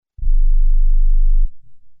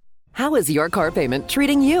How is your car payment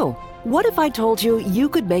treating you? What if I told you you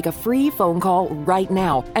could make a free phone call right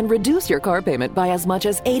now and reduce your car payment by as much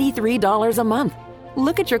as $83 a month?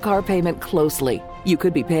 Look at your car payment closely. You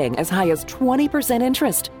could be paying as high as 20%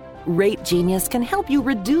 interest. Rate Genius can help you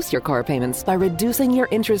reduce your car payments by reducing your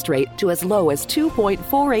interest rate to as low as 2.48%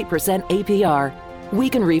 APR. We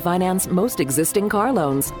can refinance most existing car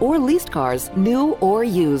loans or leased cars, new or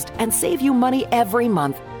used, and save you money every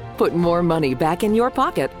month. Put more money back in your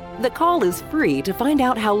pocket. The call is free to find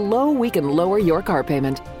out how low we can lower your car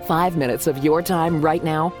payment. 5 minutes of your time right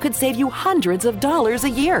now could save you hundreds of dollars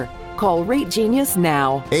a year. Call Rate Genius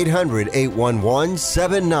now.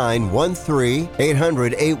 800-811-7913.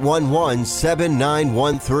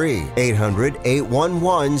 800-811-7913.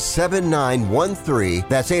 800-811-7913.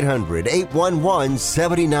 That's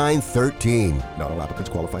 800-811-7913. Not all applicants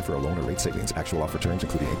qualify for a loan or rate savings. Actual offer terms,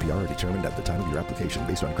 including APR, are determined at the time of your application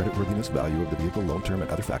based on creditworthiness, value of the vehicle, loan term, and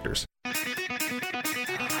other factors.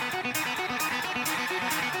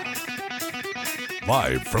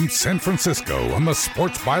 Live from San Francisco on the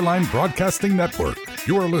Sports Byline Broadcasting Network,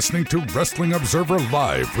 you are listening to Wrestling Observer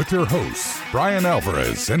Live with your hosts, Bryan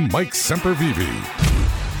Alvarez and Mike Sempervive.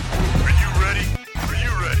 Are you ready? Are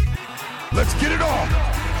you ready? Let's get it on!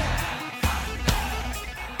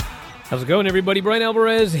 How's it going, everybody? Bryan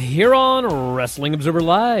Alvarez here on Wrestling Observer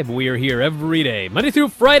Live. We are here every day, Monday through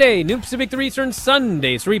Friday, noon Pacific, 3 Eastern,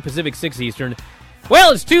 Sunday, 3 Pacific, 6 Eastern.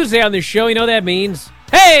 Well, it's Tuesday on this show. You know what that means.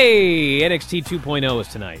 Hey! NXT 2.0 is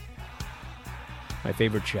tonight. My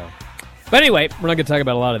favorite show. But anyway, we're not going to talk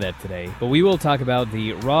about a lot of that today, but we will talk about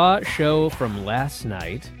the Raw show from last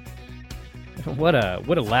night. What a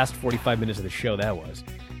last 45 minutes of the show that was.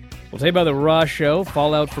 We'll tell you about the Raw show,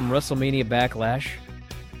 fallout from WrestleMania Backlash.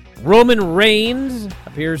 Roman Reigns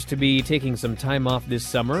appears to be taking some time off this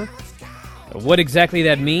summer. What exactly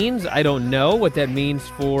that means, I don't know. What that means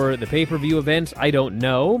for the pay-per-view events, I don't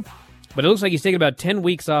know. But it looks like he's taking about 10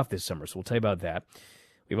 weeks off this summer, so we'll tell you about that.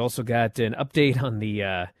 We've also got an update on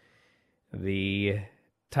the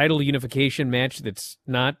title unification match that's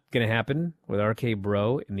not going to happen with RK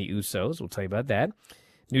Bro and the Usos. We'll tell you about that.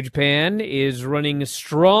 New Japan is running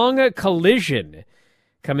Strong Collision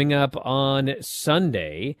coming up on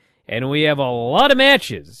Sunday, and we have a lot of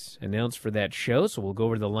matches announced for that show, so we'll go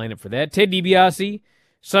over the lineup for that. Ted DiBiase,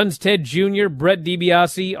 Sons Ted Jr., Brett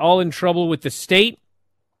DiBiase, all in trouble with the state.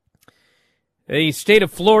 The state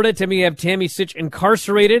of Florida, we have Tammy Sitch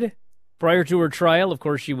incarcerated prior to her trial. Of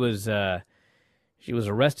course, she was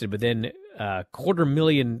arrested, but then a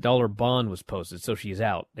 $250,000 bond was posted, so she's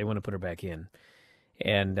out. They want to put her back in.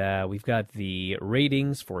 And we've got the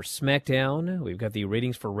ratings for SmackDown. We've got the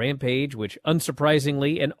ratings for Rampage, which,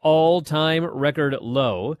 unsurprisingly, an all-time record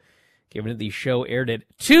low, given that the show aired at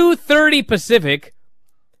 2:30 Pacific.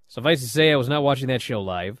 Suffice to say, I was not watching that show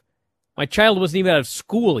live. My child wasn't even out of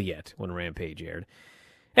school yet when Rampage aired.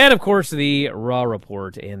 And, of course, the Raw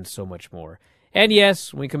Report and so much more. And,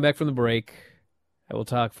 yes, when we come back from the break, I will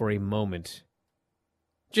talk for a moment,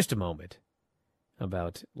 just a moment,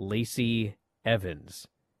 about Lacey Evans.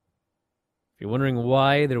 If you're wondering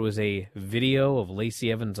why there was a video of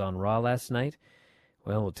Lacey Evans on Raw last night,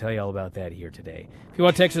 well, we'll tell you all about that here today. If you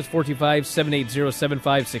want to text us,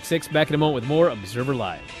 425-780-7566. Back in a moment with more Observer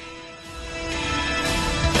Live.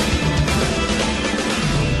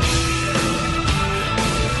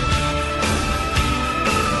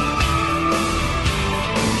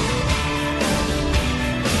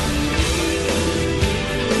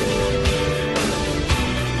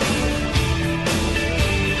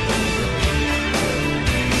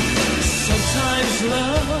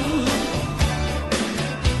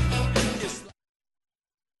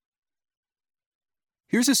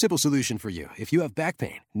 Here's a simple solution for you if you have back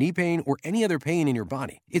pain, knee pain, or any other pain in your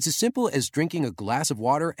body. It's as simple as drinking a glass of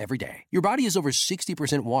water every day. Your body is over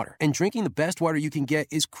 60% water, and drinking the best water you can get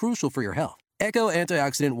is crucial for your health. Echo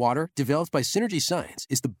Antioxidant Water, developed by Synergy Science,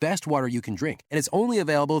 is the best water you can drink, and it's only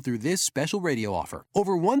available through this special radio offer.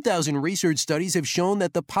 Over 1,000 research studies have shown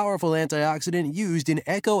that the powerful antioxidant used in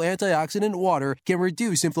Echo Antioxidant Water can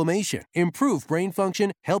reduce inflammation, improve brain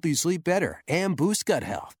function, help you sleep better, and boost gut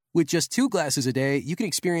health. With just 2 glasses a day, you can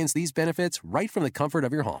experience these benefits right from the comfort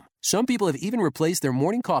of your home. Some people have even replaced their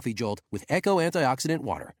morning coffee jolt with Echo Antioxidant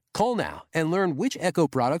Water. Call now and learn which Echo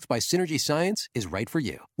product by Synergy Science is right for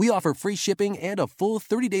you. We offer free shipping and a full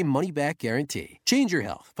 30-day money-back guarantee. Change your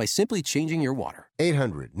health by simply changing your water.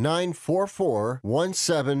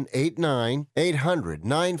 800-944-1789.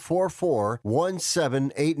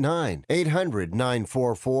 800-944-1789.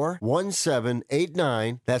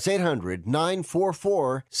 800-944-1789. That's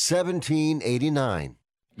 800-944-1789.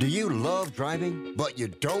 Do you love driving, but you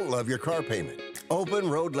don't love your car payment? Open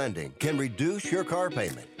Road Lending can reduce your car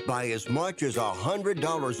payment by as much as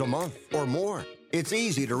 $100 a month or more. It's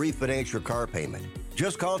easy to refinance your car payment.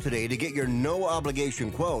 Just call today to get your no-obligation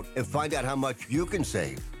quote and find out how much you can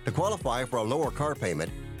save. To qualify for a lower car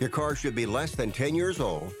payment, your car should be less than 10 years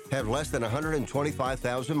old, have less than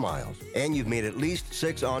 125,000 miles, and you've made at least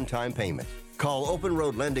 6 on-time payments. Call Open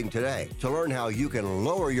Road Lending today to learn how you can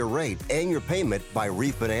lower your rate and your payment by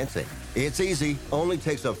refinancing. It's easy, only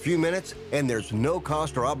takes a few minutes, and there's no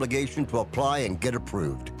cost or obligation to apply and get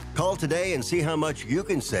approved. Call today and see how much you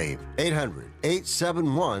can save.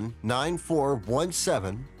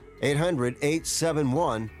 800-871-9417.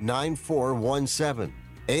 800-871-9417.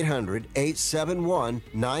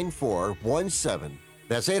 800-871-9417.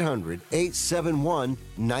 That's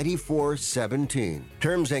 800-871-9417.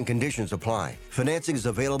 Terms and conditions apply. Financing is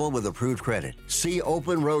available with approved credit. See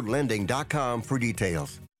openroadlending.com for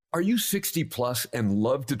details. Are you 60 plus and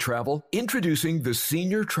love to travel? Introducing the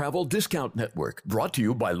Senior Travel Discount Network, brought to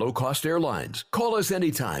you by Low Cost Airlines. Call us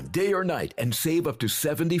anytime, day or night, and save up to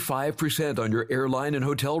 75% on your airline and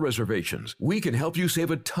hotel reservations. We can help you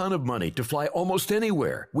save a ton of money to fly almost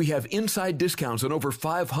anywhere. We have inside discounts on over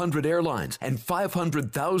 500 airlines and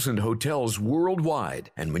 500,000 hotels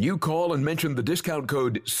worldwide. And when you call and mention the discount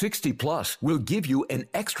code 60 plus, we'll give you an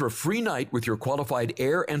extra free night with your qualified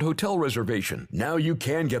air and hotel reservation. Now you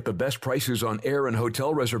can get the best prices on air and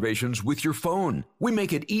hotel reservations with your phone. We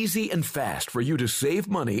make it easy and fast for you to save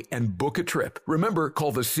money and book a trip. Remember,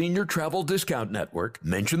 call the Senior Travel Discount Network,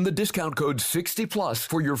 mention the discount code 60+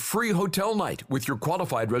 for your free hotel night with your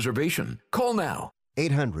qualified reservation. Call now.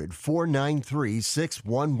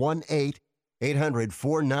 800-493-6118.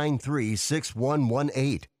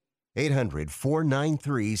 800-493-6118.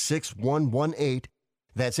 800-493-6118.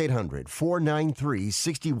 That's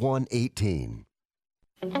 800-493-6118.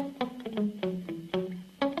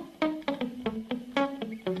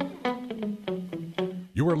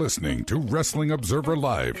 You are listening to Wrestling Observer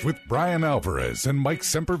Live with Bryan Alvarez and Mike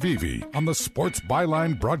Sempervive on the Sports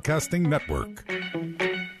Byline Broadcasting Network. Back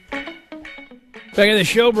in the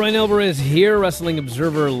show, Bryan Alvarez here, Wrestling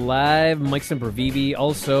Observer Live. Mike Sempervive,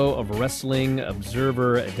 also of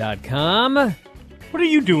WrestlingObserver.com. What are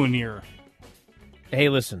you doing here? Hey,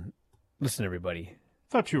 listen, everybody.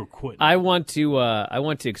 Thought you were quitting. I want to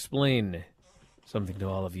explain something to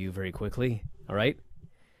all of you very quickly. All right,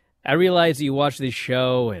 I realize that you watch this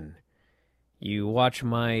show and you watch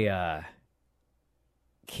my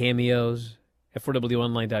cameos at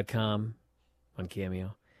 4wonline.com on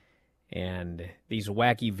Cameo, and these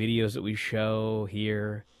wacky videos that we show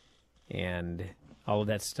here, and all of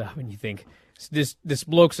that stuff, and you think this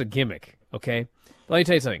bloke's a gimmick. Okay, let me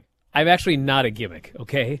tell you something. I'm actually not a gimmick,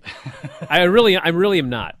 okay? I really am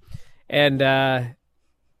not. And I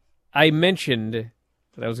mentioned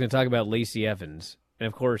that I was going to talk about Lacey Evans. And,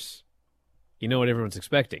 of course, you know what everyone's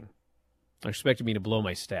expecting. They're expecting me to blow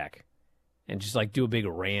my stack and just, like, do a big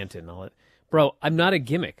rant and all that. Bro, I'm not a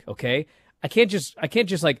gimmick, okay? I can't just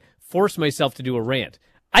like, force myself to do a rant.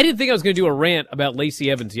 I didn't think I was going to do a rant about Lacey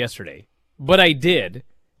Evans yesterday, but I did.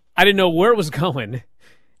 I didn't know where it was going.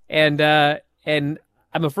 And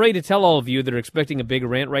I'm afraid to tell all of you that are expecting a big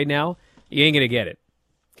rant right now, you ain't going to get it,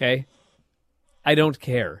 okay? I don't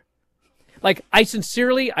care. Like, I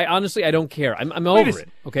honestly, I don't care. I'm over it,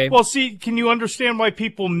 okay? Well, see, can you understand why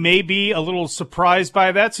people may be a little surprised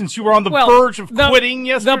by that, since you were on the verge of quitting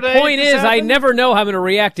yesterday? The point is, I never know how I'm going to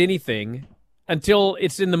react to anything until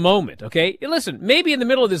it's in the moment, okay? Listen, maybe in the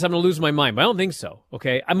middle of this I'm going to lose my mind, but I don't think so,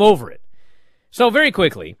 okay? I'm over it. So, very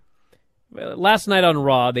quickly, last night on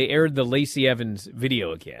Raw, they aired the Lacey Evans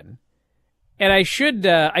video again. And I should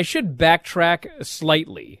backtrack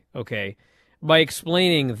slightly, okay, by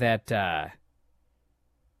explaining that, I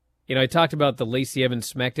talked about the Lacey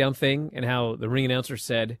Evans SmackDown thing and how the ring announcer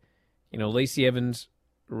said, Lacey Evans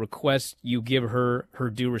requests you give her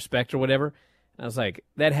due respect or whatever. And I was like,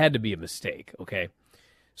 that had to be a mistake, okay?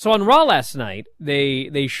 So on Raw last night,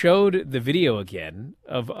 they showed the video again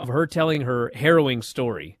of her telling her harrowing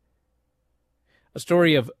story. A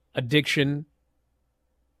story of addiction,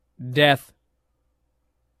 death,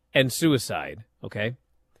 and suicide, okay?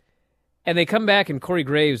 And they come back and Corey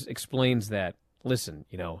Graves explains that, listen,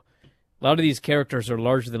 a lot of these characters are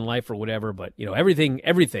larger than life or whatever, but, everything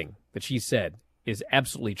that she said is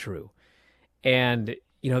absolutely true. And,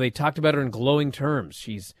 they talked about her in glowing terms.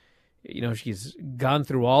 She's gone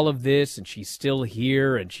through all of this and she's still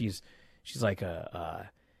here and she's like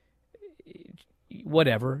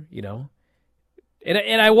whatever,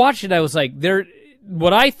 And I watched it, I was like,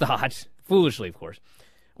 what I thought, foolishly of course,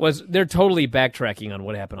 was they're totally backtracking on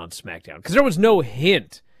what happened on SmackDown. Because there was no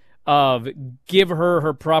hint of give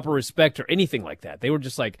her proper respect or anything like that. They were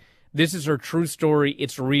just like, this is her true story.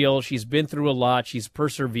 It's real. She's been through a lot. She's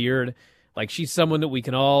persevered. Like, she's someone that we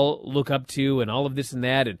can all look up to and all of this and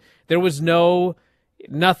that. And there was nothing.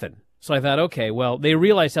 So I thought, okay, well, they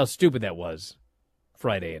realized how stupid that was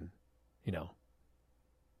Friday, and,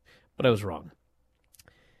 but I was wrong.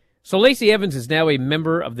 So Lacey Evans is now a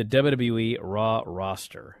member of the WWE Raw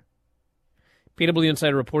roster. PW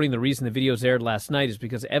Insider reporting the reason the videos aired last night is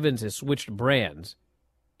because Evans has switched brands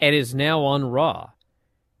and is now on Raw.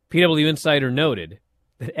 PW Insider noted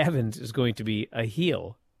that Evans is going to be a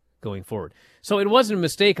heel going forward. So it wasn't a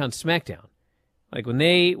mistake on SmackDown. Like when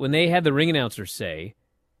they had the ring announcer say,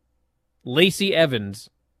 Lacey Evans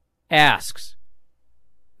asks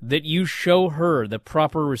that you show her the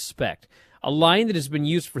proper respect, a line that has been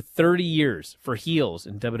used for 30 years for heels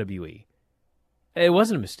in WWE. It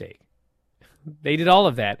wasn't a mistake. They did all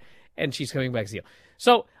of that, and she's coming back as heel.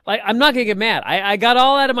 So, like, I'm not going to get mad. I got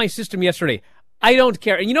all out of my system yesterday. I don't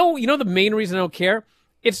care. And you know the main reason I don't care?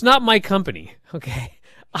 It's not my company, okay?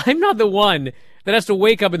 I'm not the one that has to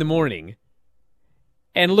wake up in the morning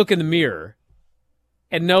and look in the mirror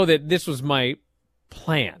and know that this was my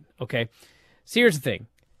plan, okay? So here's the thing.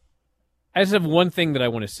 I just have one thing that I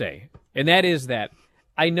want to say, and that is that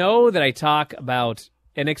I know that I talk about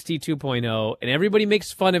NXT 2.0, and everybody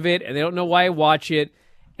makes fun of it, and they don't know why I watch it,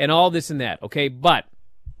 and all this and that, okay? But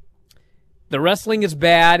the wrestling is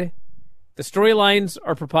bad. The storylines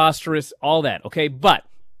are preposterous, all that, okay? But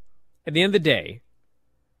at the end of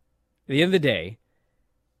the day,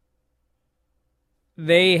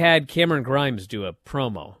 they had Cameron Grimes do a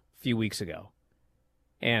promo a few weeks ago.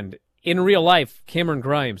 And in real life, Cameron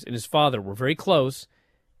Grimes and his father were very close,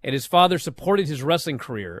 and his father supported his wrestling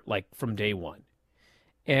career, like, from day one.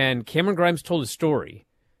 And Cameron Grimes told a story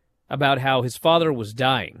about how his father was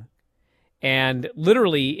dying. And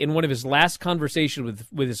literally, in one of his last conversations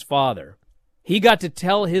with his father, he got to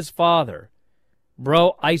tell his father,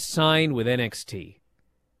 bro, I signed with NXT,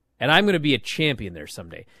 and I'm going to be a champion there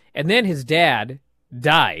someday. And then his dad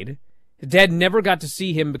died. His dad never got to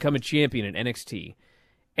see him become a champion in NXT.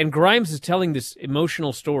 And Grimes is telling this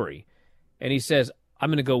emotional story, and he says, I'm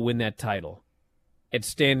going to go win that title and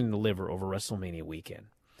stand and deliver over WrestleMania weekend.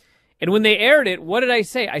 And when they aired it, what did I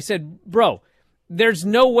say? I said, bro, there's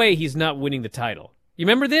no way he's not winning the title. You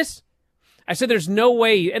remember this? I said there's no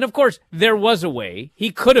way, and of course, there was a way. He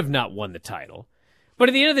could have not won the title. But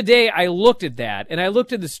at the end of the day, I looked at that, and I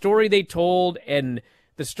looked at the story they told, and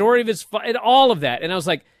the story of his, and all of that, and I was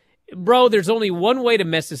like, bro, there's only one way to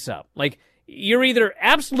mess this up. Like, you're either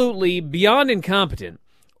absolutely beyond incompetent,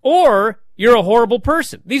 or you're a horrible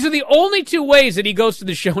person. These are the only two ways that he goes to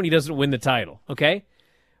the show and he doesn't win the title, okay?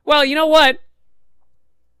 Well, you know what?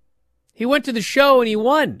 He went to the show and he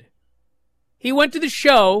won. He went to the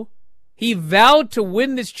show, he vowed to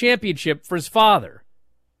win this championship for his father.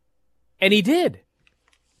 And he did.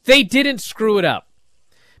 They didn't screw it up.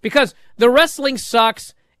 Because the wrestling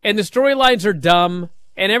sucks, and the storylines are dumb,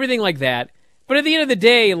 and everything like that. But at the end of the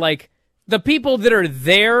day, like, the people that are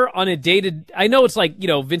there on a day-to-day, I know it's like,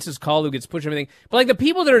 Vince's call who gets pushed and everything, but like the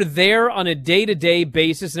people that are there on a day-to-day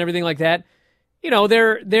basis and everything like that,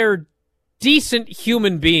 they're decent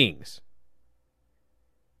human beings.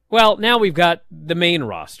 Well, now we've got the main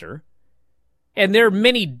roster, and there are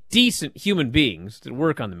many decent human beings that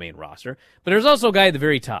work on the main roster, but there's also a guy at the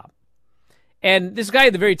very top. And this guy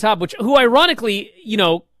at the very top, who ironically,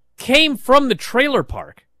 came from the trailer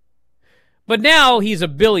park, but now he's a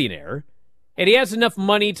billionaire, and he has enough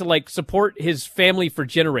money to, like, support his family for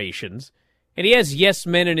generations, and he has yes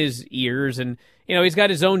men in his ears, and, he's got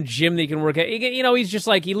his own gym that he can work at. He's just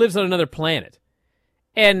like, he lives on another planet.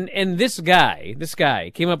 And this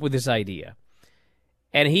guy came up with this idea,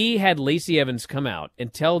 and he had Lacey Evans come out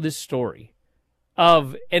and tell this story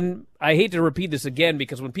of, and I hate to repeat this again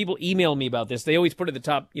because when people email me about this, they always put at the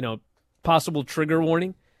top, possible trigger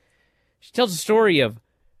warning. She tells a story of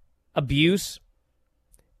abuse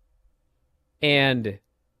and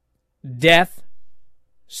death,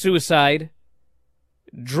 suicide,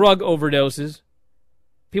 drug overdoses,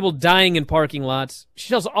 people dying in parking lots. She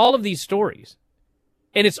tells all of these stories,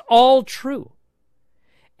 and it's all true.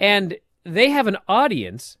 And they have an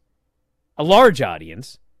audience, a large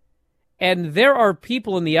audience, and there are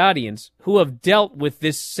people in the audience who have dealt with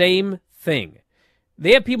this same thing.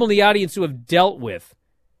 They have people in the audience who have dealt with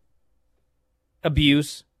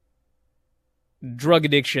abuse, drug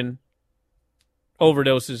addiction,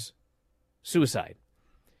 overdoses, suicide.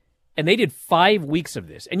 And they did 5 weeks of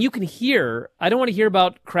this. And you can hear, I don't want to hear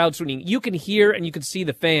about crowd swooning. You can hear and you can see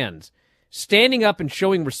the fans standing up and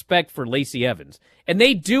showing respect for Lacey Evans. And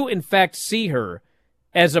they do, in fact, see her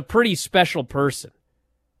as a pretty special person.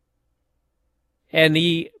 And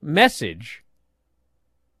the message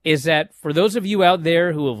is that for those of you out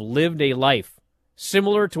there who have lived a life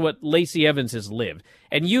similar to what Lacey Evans has lived,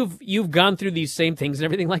 and you've gone through these same things and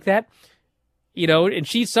everything like that, and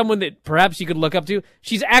she's someone that perhaps you could look up to,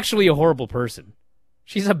 she's actually a horrible person.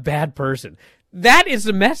 She's a bad person. That is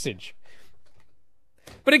the message.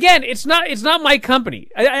 But again, it's not my company.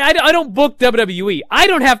 I don't book WWE. I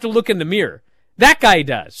don't have to look in the mirror. That guy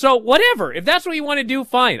does. So whatever. If that's what you want to do,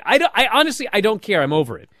 fine. I honestly don't care. I'm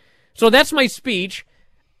over it. So that's my speech.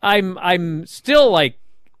 I'm still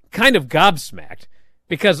kind of gobsmacked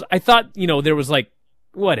because I thought, there was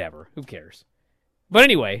whatever. Who cares? But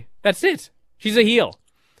anyway, that's it. She's a heel.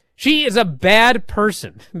 She is a bad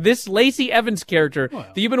person. This Lacey Evans character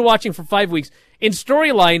that you've been watching for 5 weeks, in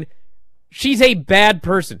storyline, she's a bad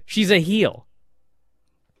person. She's a heel.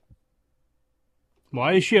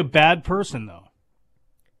 Why is she a bad person, though?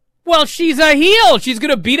 Well, she's a heel. She's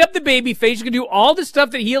going to beat up the babyface. She's going to do all the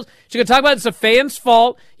stuff that heels. She's going to talk about it's a fan's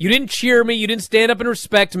fault. You didn't cheer me. You didn't stand up and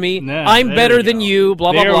respect me. I'm better than you,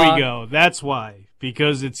 blah, blah, blah. There we go. That's why.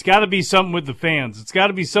 Because it's got to be something with the fans. It's got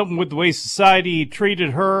to be something with the way society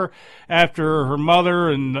treated her after her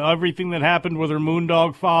mother and everything that happened with her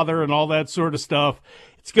Moondog father and all that sort of stuff.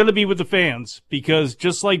 It's going to be with the fans. Because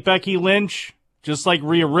just like Becky Lynch, just like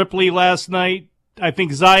Rhea Ripley last night, I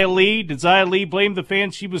think did Xia Li blame the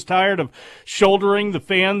fans? She was tired of shouldering the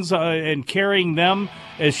fans and carrying them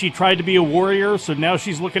as she tried to be a warrior. So now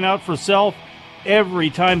she's looking out for herself. Every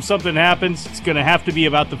time something happens, it's going to have to be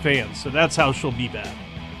about the fans. So that's how she'll be bad.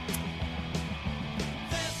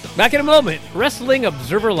 Back in a moment, Wrestling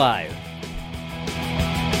Observer Live.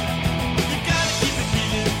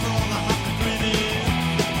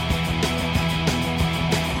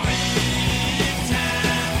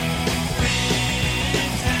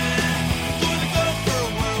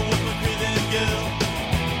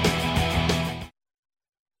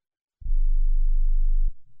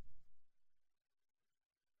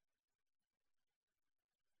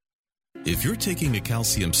 If you're taking a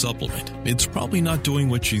calcium supplement, it's probably not doing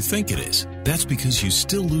what you think it is. That's because you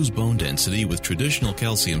still lose bone density with traditional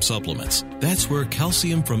calcium supplements. That's where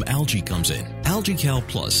calcium from algae comes in. AlgaeCal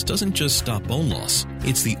Plus doesn't just stop bone loss.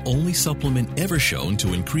 It's the only supplement ever shown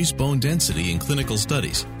to increase bone density in clinical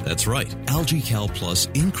studies. That's right, AlgaeCal Plus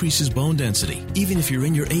increases bone density, even if you're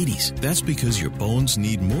in your 80s. That's because your bones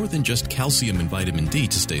need more than just calcium and vitamin D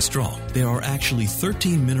to stay strong. There are actually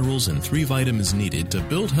 13 minerals and 3 vitamins needed to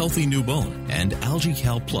build healthy new bone, and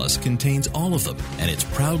AlgaeCal Plus contains all of them, and it's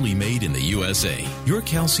proudly made in the USA. Your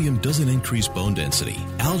calcium doesn't increase bone density.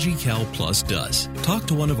 AlgaeCal Plus does. Talk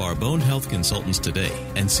to one of our bone health consultants today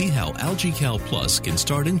and see how AlgaeCal Plus can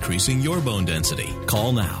start increasing your bone density.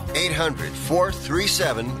 Call now.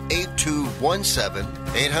 800-437-8217.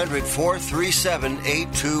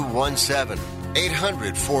 800-437-8217.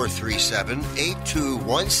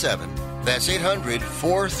 800-437-8217. That's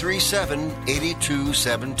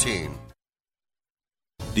 800-437-8217.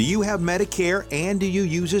 Do you have Medicare and do you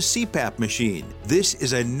use a CPAP machine? This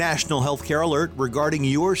is a national healthcare alert regarding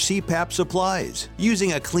your CPAP supplies.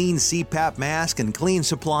 Using a clean CPAP mask and clean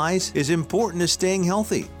supplies is important to staying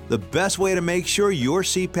healthy. The best way to make sure your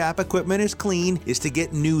CPAP equipment is clean is to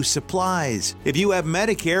get new supplies. If you have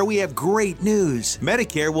Medicare, we have great news.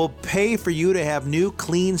 Medicare will pay for you to have new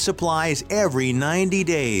clean supplies every 90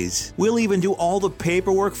 days. We'll even do all the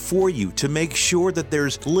paperwork for you to make sure that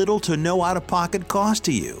there's little to no out-of-pocket cost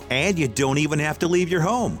to you. And you don't even have to leave your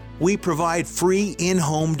home. We provide free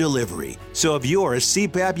in-home delivery. So if you're a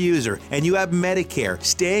CPAP user and you have Medicare,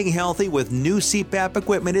 staying healthy with new CPAP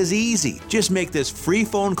equipment is easy. Just make this free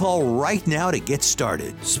phone call right now to get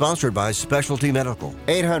started. Sponsored by Specialty Medical.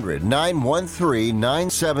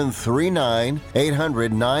 800-913-9739.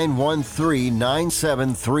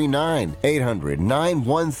 800-913-9739.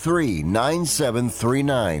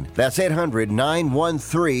 800-913-9739. That's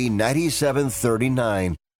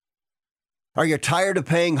 800-913-9739. Are you tired of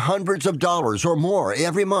paying hundreds of dollars or more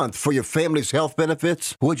every month for your family's health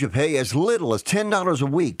benefits? Would you pay as little as $10 a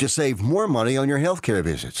week to save more money on your health care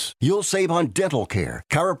visits? You'll save on dental care,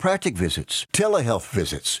 chiropractic visits, telehealth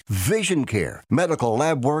visits, vision care, medical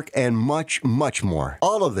lab work, and much, much more.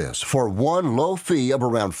 All of this for one low fee of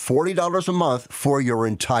around $40 a month for your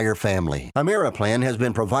entire family. Ameriplan has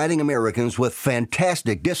been providing Americans with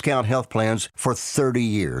fantastic discount health plans for 30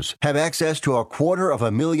 years. Have access to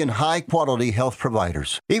 250,000 high-quality quality health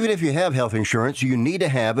providers. Even if you have health insurance, you need to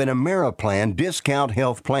have an AmeriPlan discount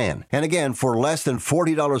health plan. And again, for less than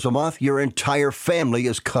 $40 a month, your entire family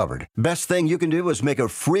is covered. Best thing you can do is make a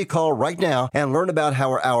free call right now and learn about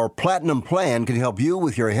how our Platinum Plan can help you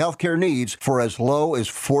with your healthcare needs for as low as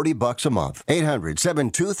 $40 a month.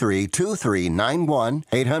 800-723-2391.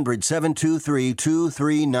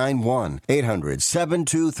 800-723-2391.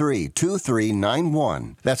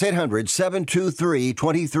 800-723-2391. That's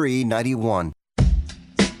 800-723-2391.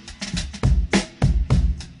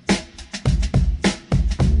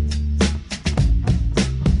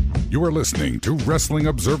 You are listening to Wrestling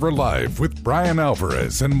Observer Live with Bryan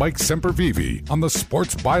Alvarez and Mike Sempervive on the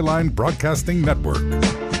Sports Byline Broadcasting Network.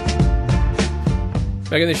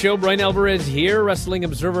 Back in the show, Bryan Alvarez here, Wrestling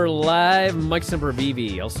Observer Live. Mike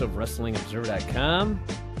Sempervive, also of WrestlingObserver.com.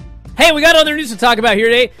 Hey, we got other news to talk about here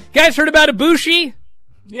today. Guys heard about Ibushi?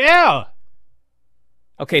 Yeah.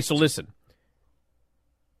 Okay, so listen.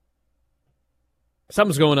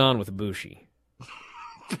 Something's going on with Ibushi.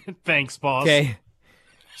 Thanks, boss. Okay.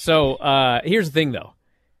 So here's the thing, though.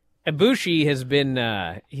 Ibushi has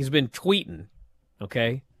been he's been tweeting,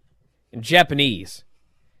 okay, in Japanese,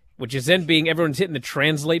 which is then being everyone's hitting the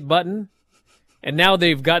translate button, and now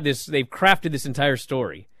they've crafted this entire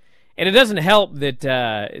story, and it doesn't help that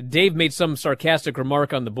Dave made some sarcastic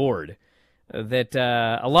remark on the board that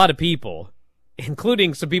a lot of people,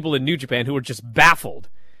 including some people in New Japan who were just baffled,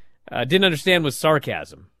 didn't understand was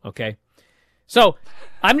sarcasm. Okay. So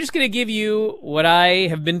I'm just going to give you what I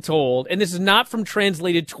have been told, and this is not from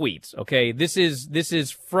translated tweets, okay? This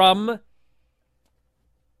is from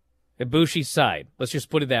Ibushi's side. Let's just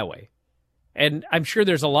put it that way. And I'm sure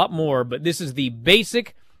there's a lot more, but this is the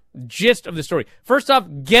basic gist of the story. First off,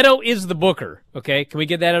 Geto is the booker, okay? Can we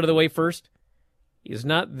get that out of the way first? He is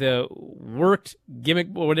not the worked gimmick,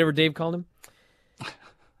 or whatever Dave called him.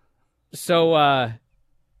 So,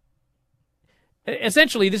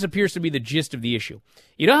 essentially, this appears to be the gist of the issue.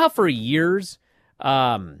 You know how for years,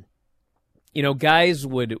 guys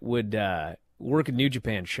would work at New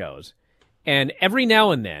Japan shows, and every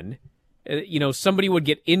now and then, somebody would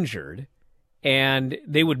get injured, and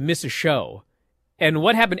they would miss a show. And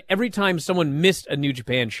what happened every time someone missed a New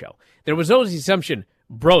Japan show? There was always the assumption,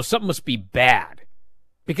 bro, something must be bad,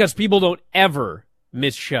 because people don't ever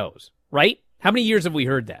miss shows, right? How many years have we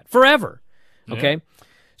heard that? Forever, okay? Yeah.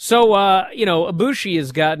 So, Ibushi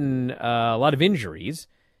has gotten a lot of injuries,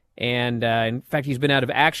 and in fact, he's been out of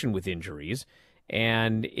action with injuries.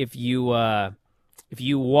 And if you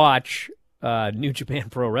watch New Japan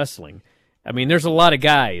Pro Wrestling, I mean, there's a lot of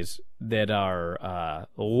guys that are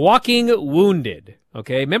walking wounded.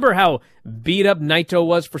 Okay, remember how beat up Naito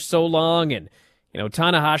was for so long, and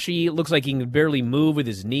Tanahashi looks like he can barely move with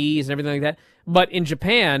his knees and everything like that. But in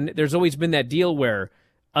Japan, there's always been that deal where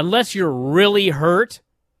unless you're really hurt,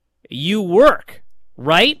 you work,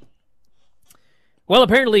 right? Well,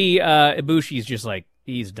 apparently Ibushi's just like,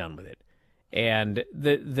 he's done with it. And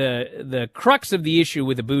the crux of the issue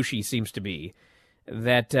with Ibushi seems to be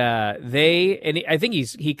that I think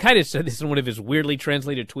he kind of said this in one of his weirdly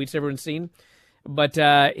translated tweets everyone's seen, but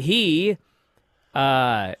he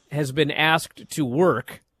has been asked to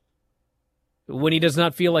work when he does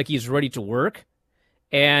not feel like he's ready to work.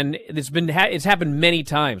 And it's happened many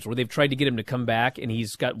times where they've tried to get him to come back, and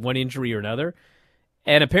he's got one injury or another.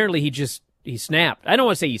 And apparently he snapped. I don't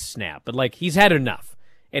want to say he snapped, but like he's had enough,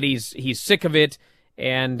 and he's sick of it,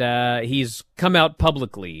 and he's come out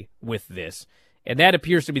publicly with this. And that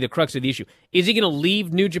appears to be the crux of the issue. Is he going to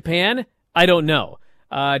leave New Japan? I don't know.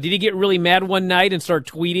 Did he get really mad one night and start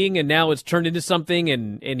tweeting, and now it's turned into something,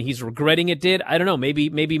 and he's regretting it did? I don't know.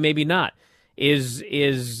 Maybe not.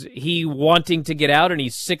 Is he wanting to get out and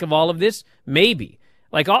he's sick of all of this? Maybe.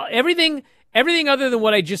 Like everything other than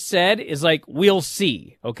what I just said is like, we'll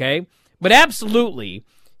see, okay? But absolutely,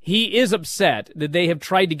 he is upset that they have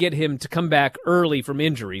tried to get him to come back early from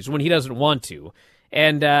injuries when he doesn't want to.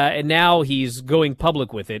 And now he's going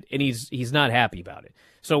public with it, and he's not happy about it.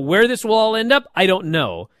 So where this will all end up, I don't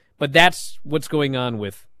know, but that's what's going on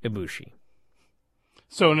with Ibushi.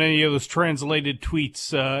 So in any of those translated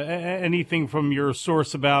tweets, anything from your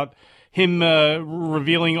source about him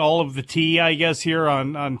revealing all of the tea, I guess, here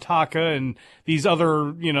on Taka and these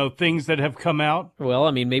other, things that have come out? Well,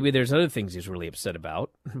 I mean, maybe there's other things he's really upset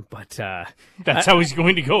about, but that's how he's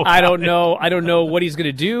going to go about I don't know. I don't know what he's going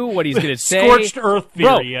to do, what he's going to say. Scorched earth theory,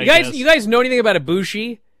 Bro, you guys know anything about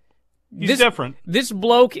Ibushi? He's different. This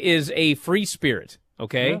bloke is a free spirit,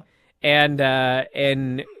 okay? Yeah. And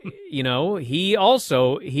he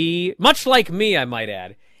much like me, I might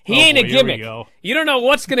add, he ain't a gimmick. You don't know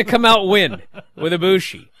what's going to come out win with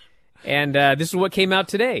Ibushi. And this is what came out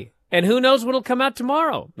today. And who knows what'll come out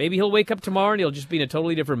tomorrow? Maybe he'll wake up tomorrow and he'll just be in a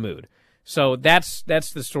totally different mood. So that's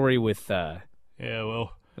the story with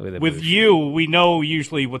with you, we know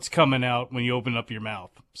usually what's coming out when you open up your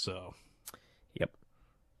mouth. So, yep.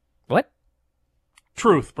 What?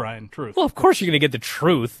 Truth, Brian. Truth. Well, of course you're going to get the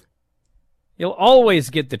truth. You'll always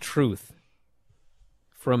get the truth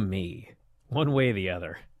from me, one way or the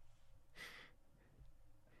other.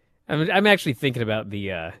 I'm actually thinking about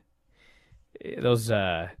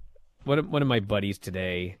one of my buddies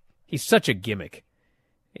today. He's such a gimmick.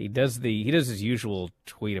 He does his usual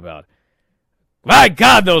tweet about, my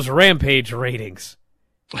God, those Rampage ratings.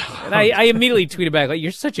 And I immediately tweeted back, like,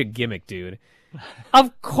 you're such a gimmick, dude.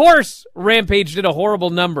 Of course Rampage did a horrible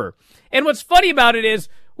number. And what's funny about it is,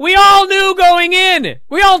 we all knew going in.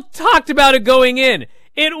 We all talked about it going in.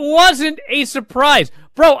 It wasn't a surprise.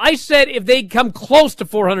 Bro, I said if they come close to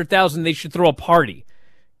 400,000, they should throw a party.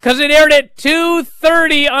 Because it aired at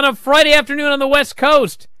 2:30 on a Friday afternoon on the West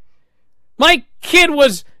Coast. My kid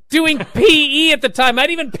was doing PE at the time. I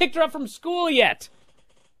hadn't even picked her up from school yet.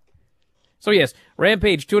 So yes,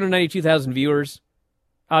 Rampage, 292,000 viewers.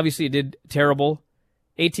 Obviously it did terrible.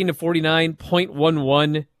 18 to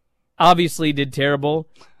 49.11. Obviously did terrible.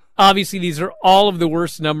 Obviously these are all of the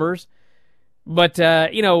worst numbers. But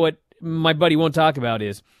you know what my buddy won't talk about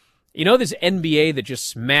is, you know this NBA that just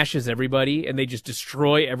smashes everybody and they just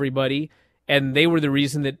destroy everybody, and they were the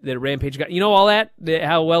reason that Rampage got, you know all that,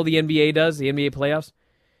 how well the NBA does, the NBA playoffs?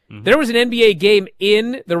 Mm-hmm. There was an NBA game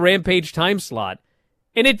in the Rampage time slot,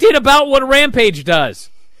 and it did about what Rampage does.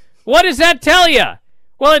 What does that tell you?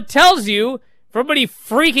 Well, it tells you, for everybody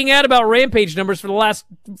freaking out about Rampage numbers for the last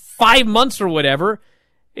 5 months or whatever,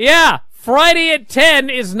 yeah, Friday at 10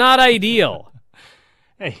 is not ideal.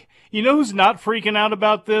 Hey, you know who's not freaking out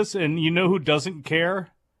about this, and you know who doesn't care?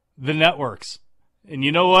 The networks. And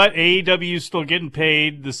you know what? AEW is still getting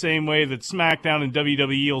paid the same way that SmackDown and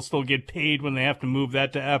WWE will still get paid when they have to move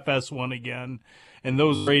that to FS1 again. And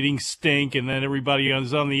those ratings stink, and then everybody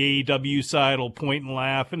who's on the AEW side will point and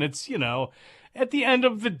laugh. And it's, you know, at the end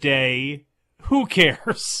of the day, who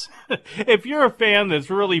cares? If you're a fan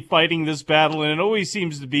that's really fighting this battle, and it always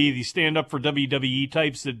seems to be the stand-up for WWE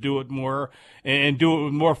types that do it more and do it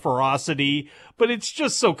with more ferocity, but it's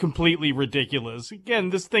just so completely ridiculous.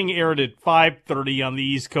 Again, this thing aired at 5:30 on the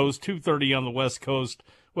East Coast, 2:30 on the West Coast.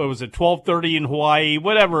 What was it, 12:30 in Hawaii?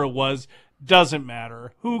 Whatever it was, doesn't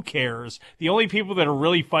matter. Who cares? The only people that are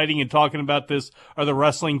really fighting and talking about this are the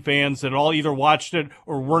wrestling fans that all either watched it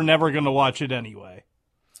or were never going to watch it anyway.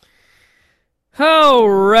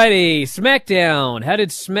 Alrighty, SmackDown. How did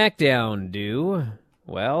SmackDown do?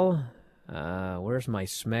 Well, where's my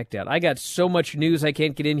SmackDown? I got so much news I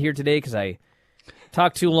can't get in here today because I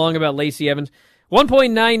talked too long about Lacey Evans.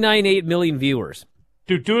 1.998 million viewers.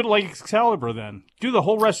 Dude, do it like Excalibur then. Do the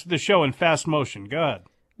whole rest of the show in fast motion. Go ahead.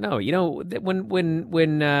 No, you know,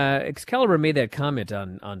 when Excalibur made that comment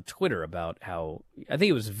on Twitter about how, I think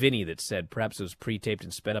it was Vinny that said perhaps it was pre-taped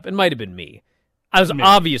and sped up. It might have been me. I was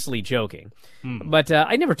obviously joking. But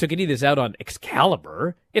I never took any of this out on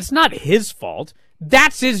Excalibur. It's not his fault.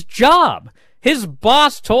 That's his job. His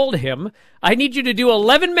boss told him, I need you to do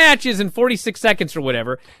 11 matches in 46 seconds or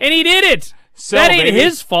whatever, and he did it. So, that ain't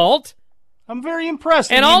his fault. I'm very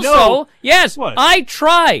impressed. And also, yes, what? I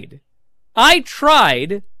tried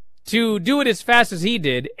to do it as fast as he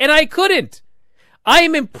did, and I couldn't. I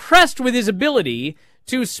am impressed with his ability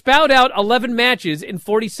to spout out 11 matches in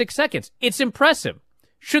 46 seconds. It's impressive.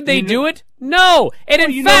 Should they do it? No. And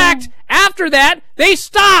in fact, after that, they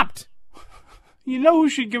stopped. You know who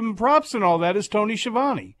should give him props and all that is Tony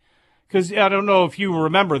Schiavone. Because I don't know if you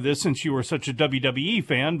remember this since you were such a WWE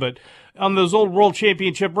fan, but on those old World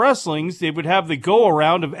Championship Wrestlings, they would have the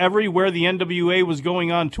go-around of everywhere the NWA was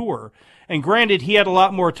going on tour. And granted, he had a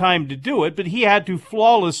lot more time to do it, but he had to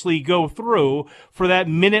flawlessly go through for that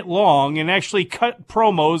minute long and actually cut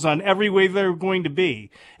promos on every way they were going to be.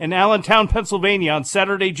 In Allentown, Pennsylvania on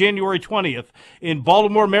Saturday, January 20th, in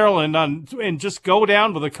Baltimore, Maryland, and just go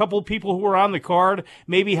down with a couple people who were on the card,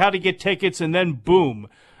 maybe how to get tickets, and then boom.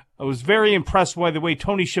 I was very impressed by the way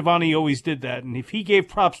Tony Schiavone always did that. And if he gave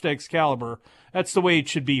props to Excalibur, that's the way it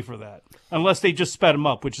should be for that. Unless they just sped him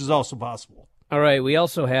up, which is also possible. All right, we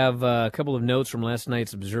also have a couple of notes from last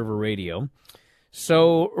night's Observer Radio.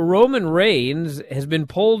 So Roman Reigns has been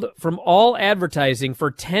pulled from all advertising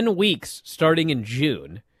for 10 weeks starting in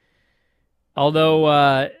June.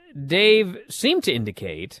 Although Dave seemed to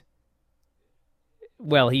indicate,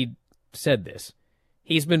 well, he said this.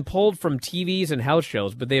 He's been pulled from TVs and house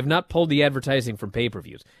shows, but they have not pulled the advertising from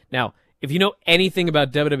pay-per-views. Now, if you know anything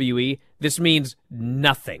about WWE, this means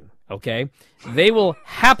nothing. okay? They will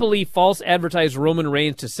happily false advertise Roman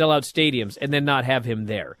Reigns to sell out stadiums and then not have him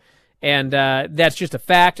there. And that's just a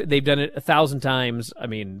fact. They've done it 1,000 times. I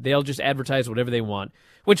mean, they'll just advertise whatever they want.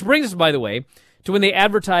 Which brings us, by the way, to when they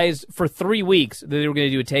advertised for 3 weeks that they were going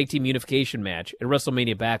to do a tag team unification match at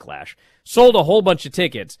WrestleMania Backlash. Sold a whole bunch of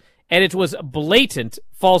tickets, and it was blatant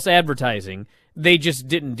false advertising. They just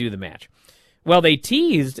didn't do the match. Well, they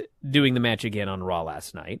teased doing the match again on Raw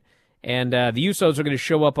last night, and the Usos are going to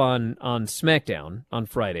show up on SmackDown on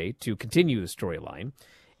Friday to continue the storyline.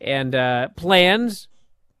 And plans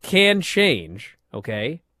can change,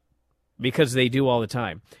 okay, because they do all the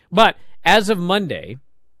time. But as of Monday,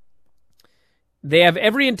 they have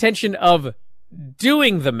every intention of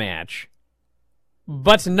doing the match,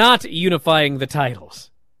 but not unifying the titles.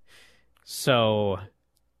 So,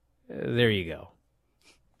 there you go.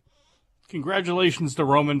 Congratulations to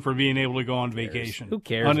Roman for being able to go on vacation. Who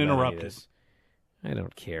cares? Uninterrupted. I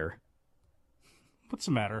don't care. What's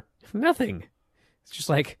the matter? Nothing. It's just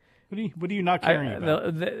like... What are you not caring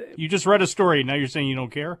about? You just read a story. Now you're saying you don't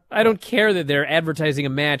care? I don't care that they're advertising a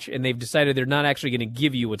match and they've decided they're not actually going to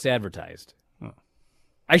give you what's advertised. Oh.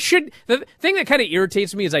 I should... The thing that kind of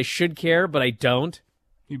irritates me is I should care, but I don't.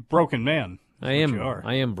 You broken man. I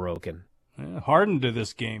am broken. Yeah, hardened to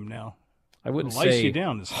this game now. I wouldn't It'll lice say you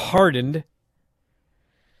down this hardened.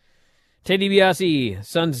 Ted DiBiase,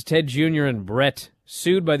 sons Ted Jr. and Brett,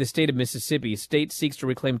 sued by the state of Mississippi. State seeks to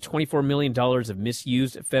reclaim $24 million of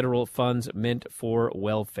misused federal funds meant for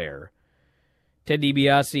welfare. Ted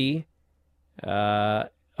DiBiase Ted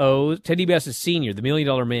DiBiase Sr., the $1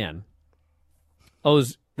 Million Man,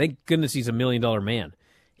 owes, thank goodness he's a $1 Million Man.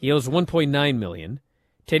 He owes $1.9 million.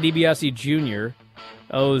 Ted DiBiase Jr.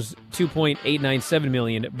 owes $2.897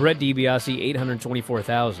 million. Brett DiBiase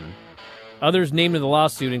 $824,000. Others named in the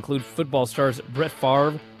lawsuit include football stars Brett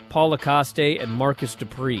Favre, Paul Lacoste, and Marcus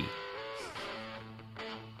Dupree.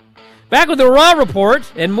 Back with the Raw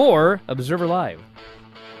Report and more Observer Live.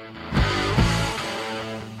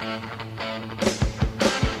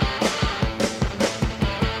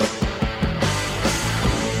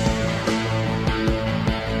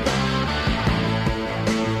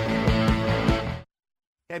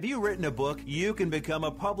 Have you written a book? You can become a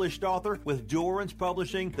published author with Dorrance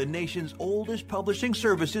Publishing, the nation's oldest publishing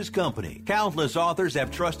services company. Countless authors have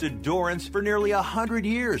trusted Dorrance for nearly 100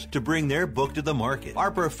 years to bring their book to the market. Our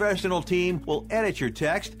professional team will edit your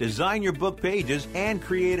text, design your book pages, and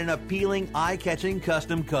create an appealing, eye-catching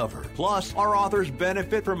custom cover. Plus, our authors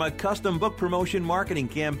benefit from a custom book promotion marketing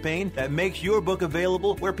campaign that makes your book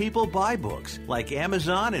available where people buy books, like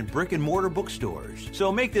Amazon and brick-and-mortar bookstores.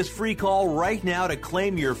 So make this free call right now to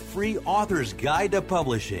claim your free author's guide to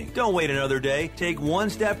publishing. Don't wait another day. Take one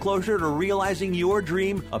step closer to realizing your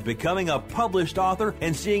dream of becoming a published author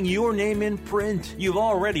and seeing your name in print. You've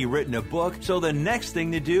already written a book, so the next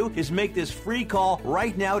thing to do is make this free call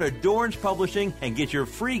right now to Dorrance Publishing and get your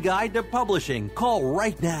free guide to publishing. Call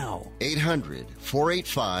right now.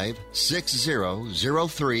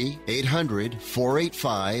 800-485-6003.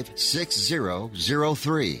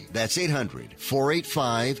 800-485-6003. That's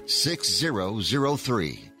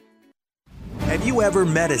 800-485-6003. Have you ever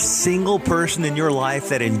met a single person in your life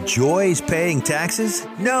that enjoys paying taxes?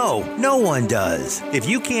 No, no one does. If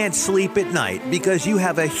you can't sleep at night because you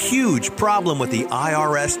have a huge problem with the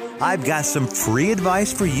IRS, I've got some free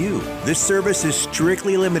advice for you. This service is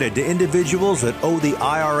strictly limited to individuals that owe the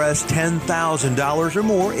IRS $10,000 or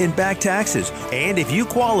more in back taxes. And if you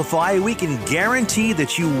qualify, we can guarantee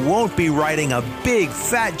that you won't be writing a big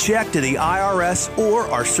fat check to the IRS, or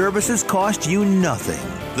our services cost you nothing.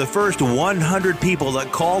 The first 100 people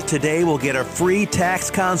that call today will get a free tax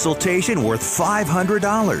consultation worth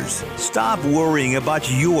 $500. Stop worrying about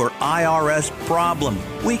your IRS problem.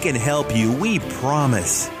 We can help you, we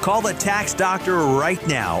promise. Call the tax doctor right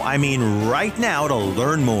now. I mean right now, to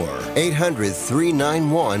learn more.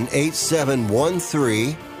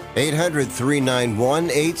 800-391-8713.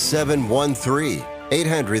 800-391-8713.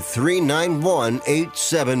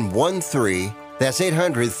 800-391-8713. That's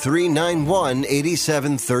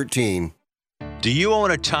 800-391-8713. Do you own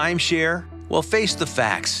a timeshare? Well, face the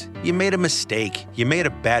facts. You made a mistake. You made a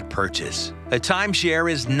bad purchase. A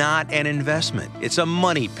timeshare is not an investment. It's a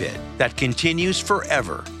money pit that continues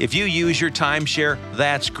forever. If you use your timeshare,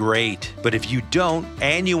 that's great. But if you don't,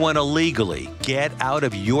 and you want to legally get out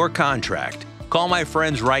of your contract, call my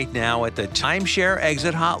friends right now at the Timeshare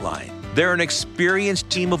Exit Hotline. They're an experienced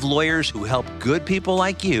team of lawyers who help good people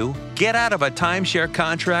like you get out of a timeshare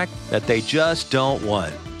contract that they just don't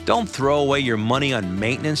want. Don't throw away your money on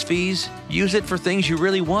maintenance fees. Use it for things you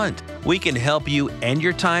really want. We can help you end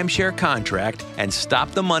your timeshare contract and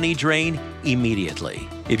stop the money drain immediately.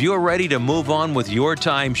 If you are ready to move on with your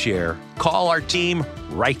timeshare, call our team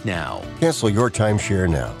right now. Cancel your timeshare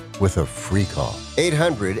now with a free call.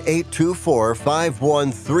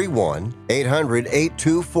 800-824-5131.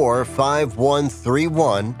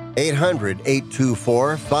 800-824-5131.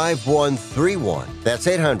 800-824-5131. That's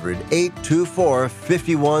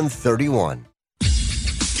 800-824-5131.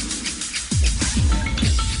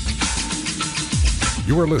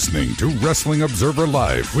 You are listening to Wrestling Observer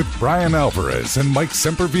Live with Bryan Alvarez and Mike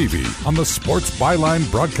Sempervive on the Sports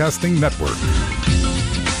Byline Broadcasting Network.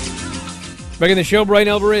 Back in the show, Bryan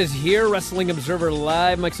Alvarez here, Wrestling Observer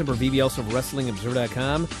Live. Mike Sempervive, also of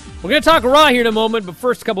WrestlingObserver.com. We're going to talk Raw here in a moment, but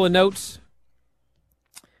first, a couple of notes.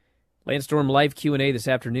 Lance Storm live Q&A this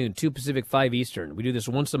afternoon, 2 Pacific, 5 Eastern. We do this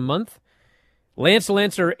once a month. Lance will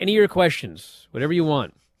answer any of your questions, whatever you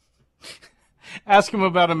want. Ask him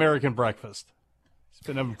about American breakfast.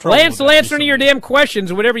 Lance will answer any of your damn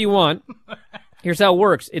questions, whatever you want. Here's how it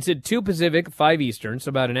works. It's at 2 Pacific, 5 Eastern, so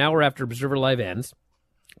about an hour after Observer Live ends.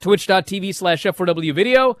 Twitch.tv/F4W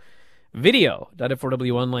video,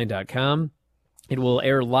 video.f4wonline.com. It will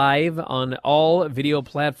air live on all video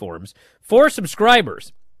platforms. For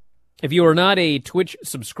subscribers, if you are not a Twitch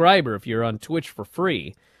subscriber, if you're on Twitch for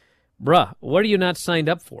free, bruh, what are you not signed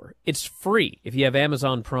up for? It's free if you have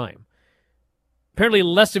Amazon Prime. Apparently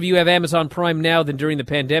less of you have Amazon Prime now than during the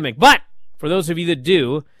pandemic, but for those of you that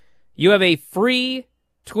do, you have a free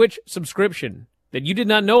Twitch subscription that you did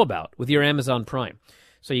not know about with your Amazon Prime.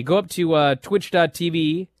 So you go up to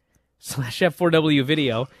twitch.tv/F4W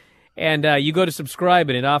video, and you go to subscribe,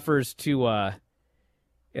 and it offers to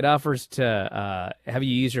have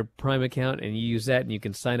you use your Prime account, and you use that, and you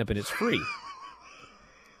can sign up, and it's free.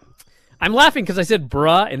 I'm laughing because I said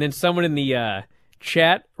bruh, and then someone in the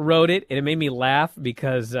chat wrote it, and it made me laugh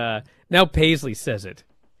because now Paisley says it,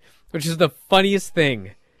 which is the funniest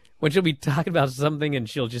thing when she'll be talking about something and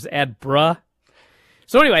she'll just add bruh.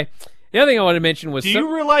 So anyway, the other thing I wanted to mention was... Do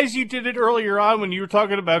you realize you did it earlier on when you were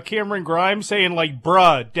talking about Cameron Grimes saying, like,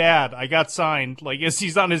 bruh, dad, I got signed. Like, yes,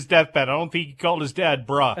 he's on his deathbed. I don't think he called his dad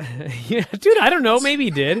bruh. Yeah, dude, I don't know. Maybe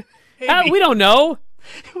he did. We don't know.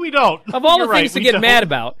 We don't. Of all the things to get mad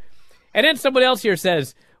about. And then someone else here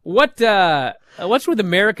says, what's with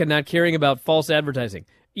America not caring about false advertising?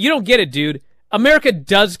 You don't get it, dude. America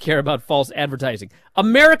does care about false advertising.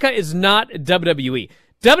 America is not WWE.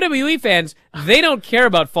 WWE fans, they don't care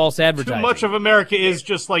about false advertising. Too much of America is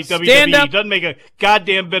just like WWE. Doesn't make a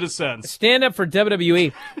goddamn bit of sense. Stand up for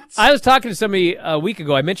WWE. I was talking to somebody a week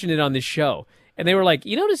ago. I mentioned it on this show. And they were like,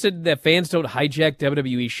 you notice that fans don't hijack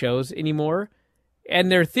WWE shows anymore?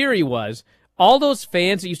 And their theory was, all those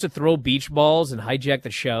fans that used to throw beach balls and hijack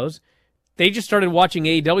the shows, they just started watching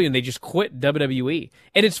AEW and they just quit WWE.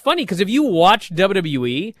 And it's funny because if you watch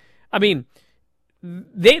WWE, I mean...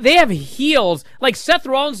 They have heels, like Seth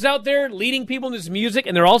Rollins is out there leading people in this music,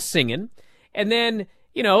 and they're all singing. And then,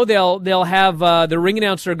 you know, they'll have the ring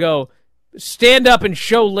announcer go, stand up and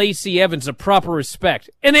show Lacey Evans a proper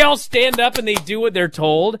respect. And they all stand up and they do what they're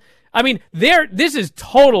told. I mean, this is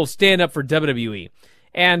total stand up for WWE.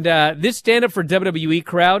 And this stand up for WWE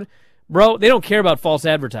crowd, bro, they don't care about false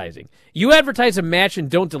advertising. You advertise a match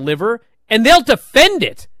and don't deliver, and they'll defend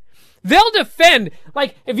it. They'll defend,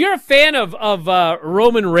 like, if you're a fan of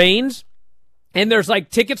Roman Reigns, and there's, like,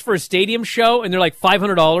 tickets for a stadium show, and they're, like,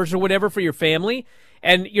 $500 or whatever for your family,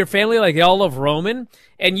 and your family, like, they all love Roman,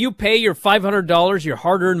 and you pay your $500, your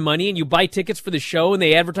hard-earned money, and you buy tickets for the show, and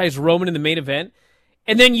they advertise Roman in the main event,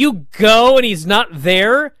 and then you go, and he's not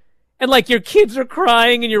there, and, like, your kids are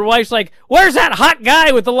crying, and your wife's like, where's that hot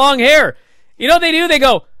guy with the long hair? You know what they do? They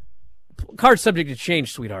go, card subject to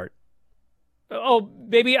change, sweetheart. Oh,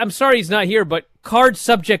 baby, I'm sorry he's not here, but card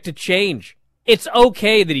subject to change. It's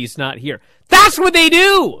okay that he's not here. That's what they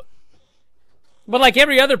do! But like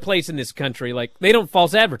every other place in this country, like, they don't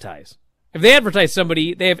false advertise. If they advertise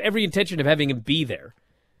somebody, they have every intention of having him be there.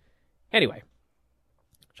 Anyway.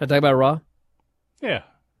 Should I talk about Raw? Yeah.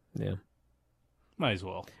 Yeah. Might as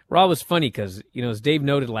well. Raw was funny because, you know, as Dave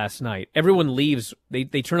noted last night, everyone leaves, they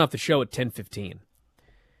turn off the show at 10:15.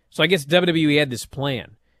 So I guess WWE had this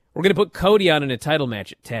plan. We're going to put Cody on in a title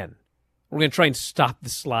match at 10. We're going to try and stop the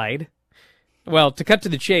slide. Well, to cut to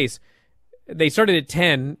the chase, they started at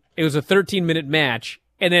 10. It was a 13-minute match.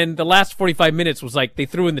 And then the last 45 minutes was like they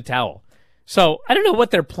threw in the towel. So I don't know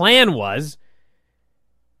what their plan was.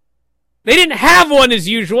 They didn't have one as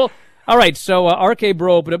usual. All right, so RK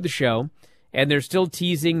Bro opened up the show. And they're still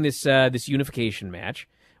teasing this unification match.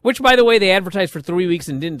 Which, by the way, they advertised for 3 weeks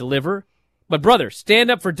and didn't deliver. But, brother,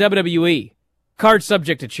 stand up for WWE. Card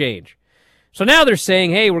subject to change. So now they're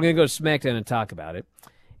saying, hey, we're going to go to SmackDown and talk about it.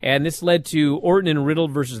 And this led to Orton and Riddle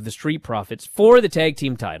versus the Street Profits for the tag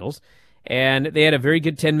team titles. And they had a very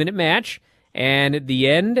good 10-minute match. And at the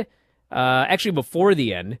end, actually before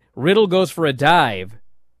the end, Riddle goes for a dive,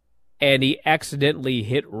 and he accidentally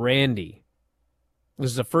hit Randy.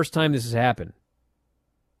 This is the first time this has happened.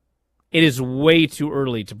 It is way too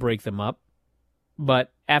early to break them up.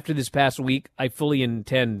 But after this past week, I fully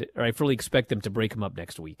expect them to break them up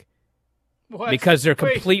next week. What? Because they're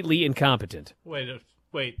completely incompetent.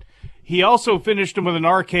 Wait. He also finished him with an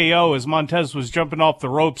RKO as Montez was jumping off the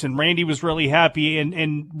ropes, and Randy was really happy,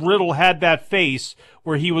 and Riddle had that face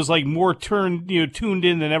where he was like more tuned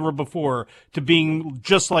in than ever before to being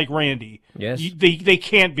just like Randy. Yes. They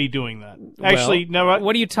can't be doing that. Actually, no.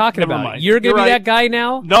 What are you talking about? Mind. You're going to be that guy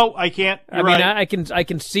now? No, I can't. I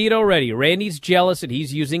can see it already. Randy's jealous that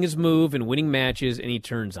he's using his move and winning matches, and he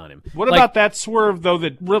turns on him. What about that swerve, though,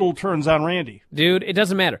 that Riddle turns on Randy? Dude, it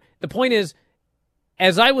doesn't matter. The point is,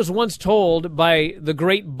 as I was once told by the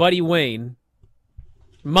great Buddy Wayne,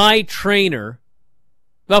 my trainer,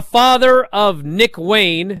 the father of Nick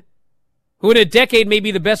Wayne, who in a decade may be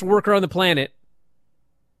the best worker on the planet,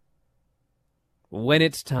 when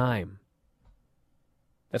it's time.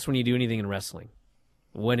 That's when you do anything in wrestling.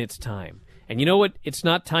 When it's time. And you know what it's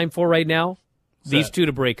not time for right now? These two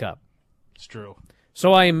to break up. It's true.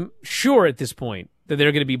 So I'm sure at this point that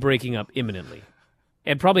they're going to be breaking up imminently.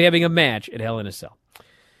 And probably having a match at Hell in a Cell.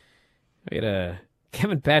 We had a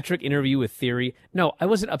Kevin Patrick interview with Theory. No, I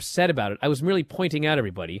wasn't upset about it. I was merely pointing out,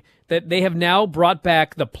 everybody, that they have now brought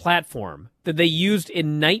back the platform that they used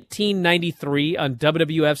in 1993 on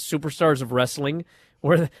WWF Superstars of Wrestling,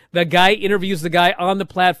 where the guy interviews the guy on the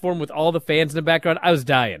platform with all the fans in the background. I was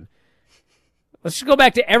dying. Let's just go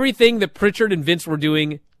back to everything that Pritchard and Vince were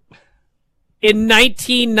doing in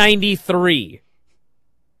 1993.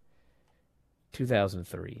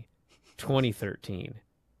 2003, 2013.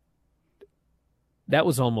 That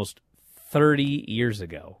was almost 30 years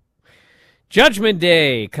ago. Judgment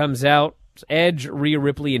Day comes out. It's Edge, Rhea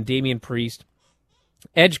Ripley, and Damian Priest.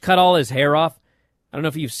 Edge cut all his hair off. I don't know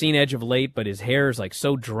if you've seen Edge of late, but his hair is like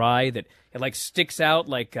so dry that it like sticks out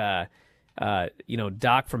like Doc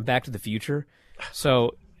from Back to the Future.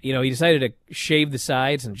 So, he decided to shave the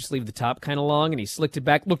sides and just leave the top kind of long, and he slicked it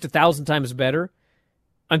back. Looked 1,000 times better.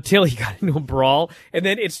 Until he got into a brawl, and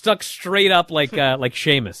then it stuck straight up like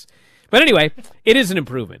Sheamus. But anyway, it is an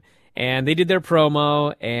improvement. And they did their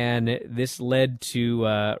promo, and this led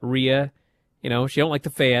to Rhea. She don't like the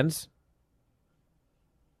fans.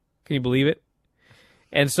 Can you believe it?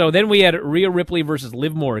 And so then we had Rhea Ripley versus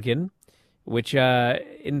Liv Morgan, which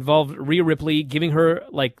involved Rhea Ripley giving her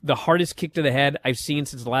like the hardest kick to the head I've seen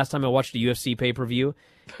since the last time I watched a UFC pay-per-view.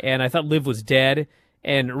 And I thought Liv was dead.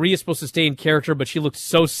 And Rhea's supposed to stay in character, but she looked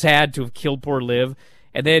so sad to have killed poor Liv.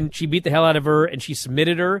 And then she beat the hell out of her, and she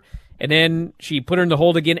submitted her. And then she put her in the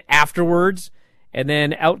hold again afterwards. And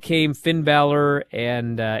then out came Finn Balor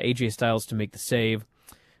and AJ Styles to make the save,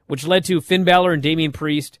 which led to Finn Balor and Damian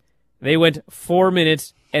Priest. They went 4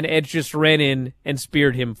 minutes, and Edge just ran in and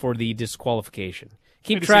speared him for the disqualification.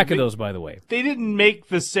 Keep track of those, by the way. They didn't make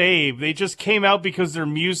the save. They just came out because their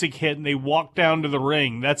music hit, and they walked down to the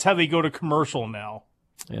ring. That's how they go to commercial now.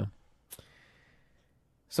 Yeah.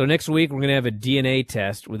 So next week, we're going to have a DNA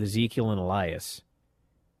test with Ezekiel and Elias.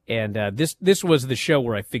 And this was the show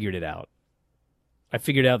where I figured it out. I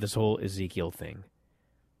figured out this whole Ezekiel thing.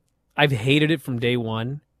 I've hated it from day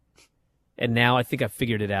one, and now I think I've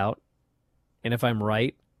figured it out. And if I'm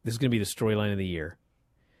right, this is going to be the storyline of the year.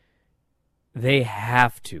 They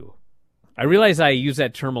have to. I realize I use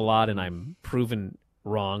that term a lot, and I'm proven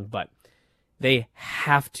wrong, but they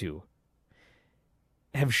have to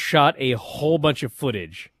have shot a whole bunch of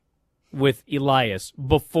footage with Elias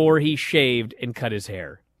before he shaved and cut his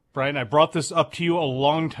hair. Brian, I brought this up to you a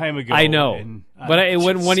long time ago. I know, but it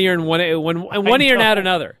went one ear and one ear and out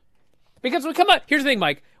another. Because we come up. Here's the thing,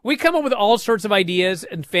 Mike. We come up with all sorts of ideas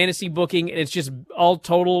and fantasy booking, and it's just all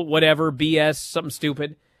total whatever BS, something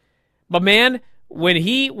stupid. But man, when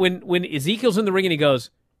Ezekiel's in the ring and he goes,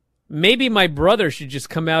 maybe my brother should just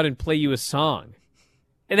come out and play you a song.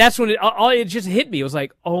 And that's when it just hit me. It was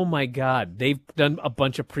like, oh my God, they've done a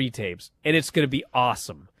bunch of pre-tapes, and it's going to be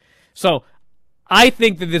awesome. So I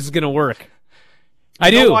think that this is going to work. I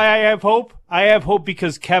do. You know why I have hope? I have hope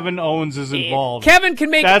because Kevin Owens is involved. Kevin can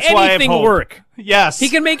make anything work. Yes. He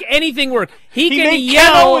can make anything work. He can made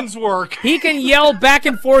yell. Kevin Owens work. He can yell back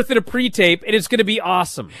and forth at a pre-tape, and it's going to be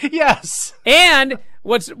awesome. Yes. And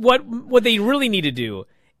what they really need to do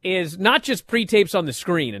is not just pre-tapes on the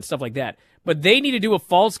screen and stuff like that, but they need to do a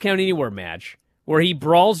Falls Count Anywhere match where he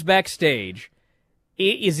brawls backstage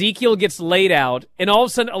Ezekiel gets laid out, and all of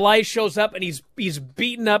a sudden Elias shows up, and he's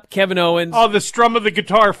beating up Kevin Owens. Oh, the strum of the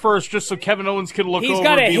guitar first, just so Kevin Owens can look over. He's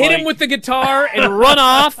got to hit him with the guitar and run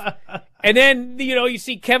off, and then you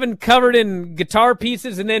see Kevin covered in guitar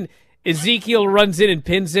pieces, and then Ezekiel runs in and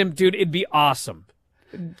pins him. Dude, it'd be awesome.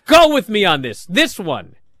 Go with me on this. This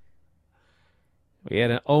one. We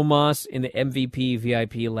had an Omos in the MVP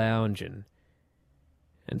VIP lounge, and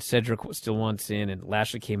Cedric still wants in, and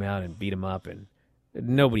Lashley came out and beat him up, and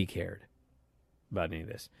nobody cared about any of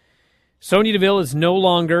this. Sonya Deville is no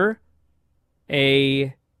longer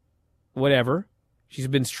a whatever. She's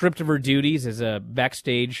been stripped of her duties as a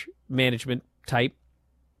backstage management type.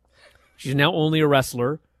 She's now only a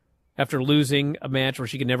wrestler after losing a match where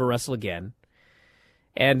she could never wrestle again.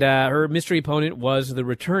 And her mystery opponent was the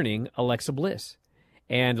returning Alexa Bliss.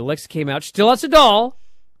 And Alexa came out, still as a doll,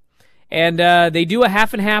 and they do a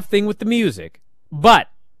half-and-half thing with the music. But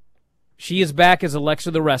she is back as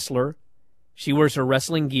Alexa the wrestler. She wears her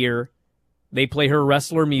wrestling gear. They play her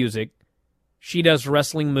wrestler music. She does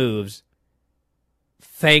wrestling moves.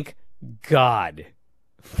 Thank God.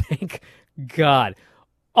 Thank God.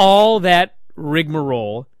 All that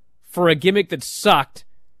rigmarole for a gimmick that sucked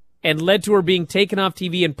and led to her being taken off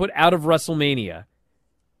TV and put out of WrestleMania.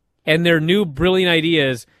 And their new brilliant idea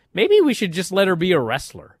is, maybe we should just let her be a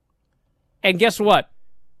wrestler. And guess what?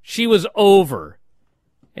 She was over.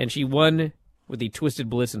 And she won with the Twisted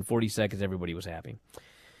Bliss in 40 seconds. Everybody was happy.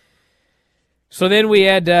 So then we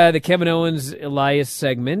had the Kevin Owens Elias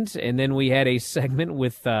segment, and then we had a segment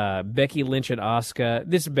with Becky Lynch and Asuka.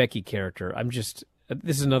 This Becky character, this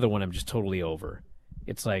is another one I'm just totally over.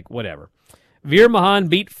 It's like, whatever. Veer Mahan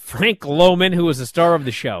beat Frank Loman, who was the star of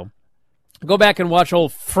the show. Go back and watch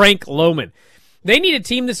old Frank Loman. They need to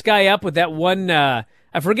team this guy up with that one, I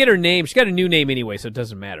forget her name. She's got a new name anyway, so it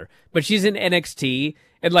doesn't matter. But she's in NXT,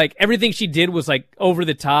 and everything she did was over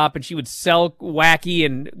the top, and she would sell wacky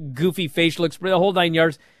and goofy facial expressions, the whole 9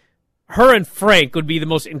 yards. Her and Frank would be the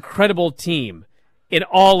most incredible team in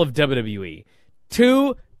all of WWE.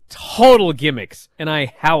 Two total gimmicks, and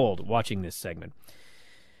I howled watching this segment.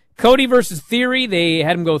 Cody versus Theory, they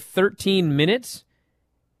had him go 13 minutes.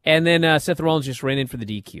 And then Seth Rollins just ran in for the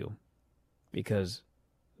DQ because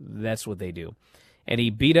that's what they do. And he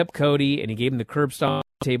beat up Cody, and he gave him the curb stomp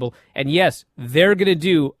table. And yes, they're going to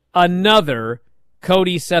do another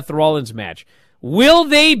Cody-Seth Rollins match. Will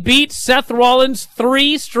they beat Seth Rollins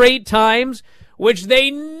 3 straight times, which they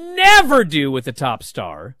never do with the top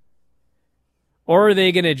star? Or are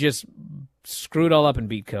they going to just screw it all up and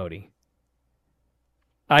beat Cody?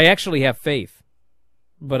 I actually have faith,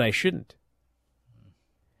 but I shouldn't.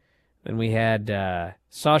 Then we had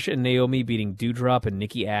Sasha and Naomi beating Doudrop and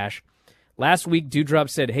Nikki Ash. Last week, Doudrop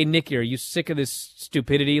said, "Hey, Nikki, are you sick of this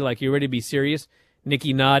stupidity? You ready to be serious?"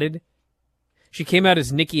 Nikki nodded. She came out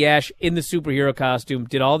as Nikki Ash in the superhero costume,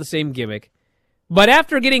 did all the same gimmick. But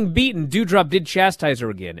after getting beaten, Doudrop did chastise her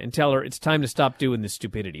again and tell her it's time to stop doing this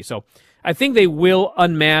stupidity. So I think they will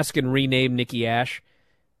unmask and rename Nikki Ash.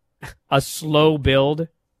 A slow build.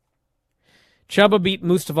 Ciampa beat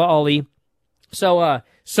Mustafa Ali. So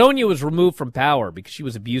Sonya was removed from Power because she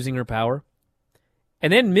was abusing her power.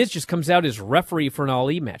 And then Miz just comes out as referee for an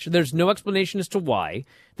Ali match. There's no explanation as to why.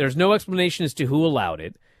 There's no explanation as to who allowed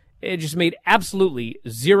it. It just made absolutely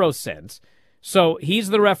zero sense. So he's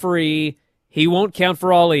the referee. He won't count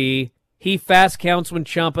for Ali. He fast counts when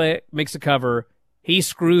Ciampa makes a cover. He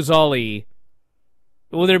screws Ali.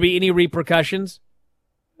 Will there be any repercussions?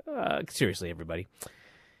 Seriously, everybody.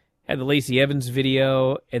 Had the Lacey Evans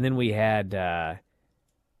video, and then we had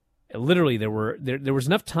literally there was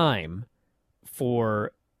enough time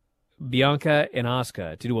for Bianca and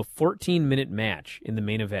Asuka to do a 14-minute match in the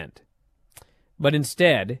main event. But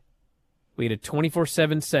instead, we had a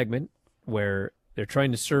 24/7 segment where they're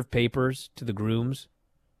trying to serve papers to the grooms.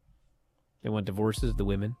 They want divorces, the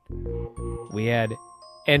women. We had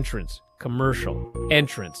entrance, commercial,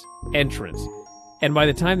 entrance. And by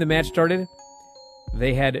the time the match started,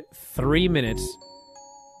 they had 3 minutes,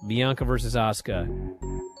 Bianca versus Asuka,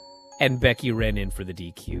 and Becky ran in for the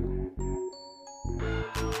DQ.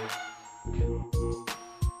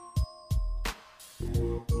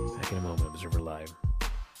 Back in a moment, Observer Live.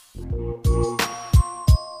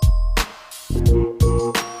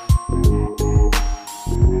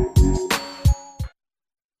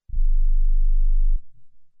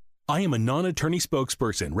 I am a non-attorney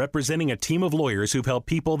spokesperson representing a team of lawyers who've helped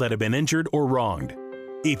people that have been injured or wronged.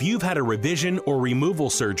 If you've had a revision or removal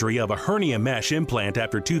surgery of a hernia mesh implant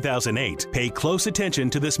after 2008, pay close attention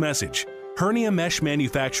to this message. Hernia mesh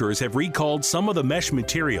manufacturers have recalled some of the mesh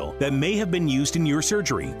material that may have been used in your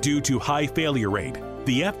surgery due to high failure rate.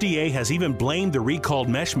 The FDA has even blamed the recalled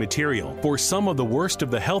mesh material for some of the worst of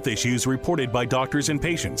the health issues reported by doctors and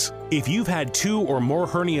patients. If you've had 2 or more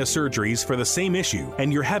hernia surgeries for the same issue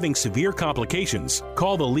and you're having severe complications,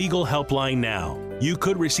 call the legal helpline now. You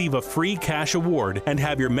could receive a free cash award and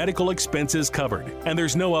have your medical expenses covered. And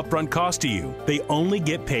there's no upfront cost to you. They only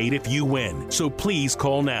get paid if you win. So please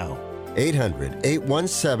call now.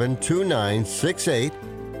 800-817-2968.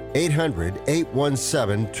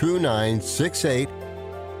 800-817-2968.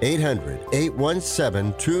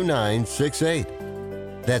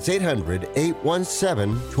 800-817-2968. That's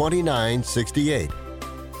 800-817-2968.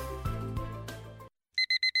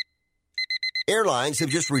 Airlines have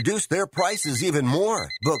just reduced their prices even more.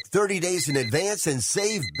 Book 30 days in advance and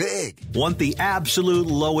save big. Want the absolute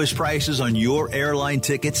lowest prices on your airline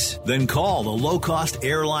tickets? Then call the Low Cost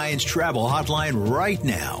Airlines Travel Hotline right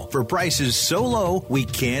now for prices so low we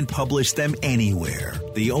can't publish them anywhere.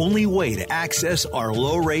 The only way to access our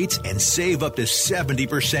low rates and save up to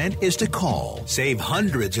 70% is to call. Save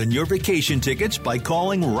hundreds on your vacation tickets by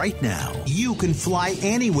calling right now. You can fly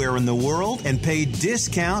anywhere in the world and pay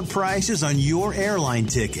discount prices on your airline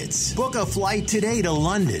tickets. Book a flight today to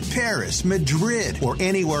London, Paris, Madrid, or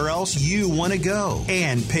anywhere else you want to go.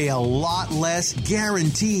 And pay a lot less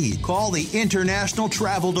guaranteed. Call the International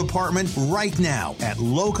Travel Department right now at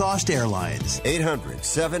Low Cost Airlines.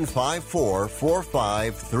 800-754-4531.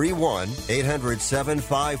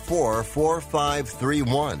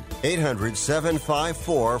 800-754-4531.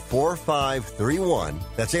 800-754-4531.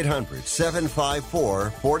 That's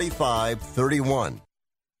 800-754-4531.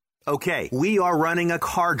 Okay, we are running a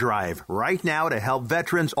car drive right now to help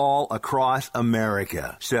veterans all across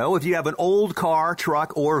America. So if you have an old car,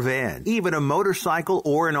 truck, or van, even a motorcycle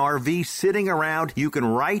or an RV sitting around, you can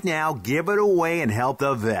right now give it away and help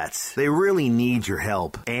the vets. They really need your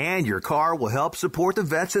help. And your car will help support the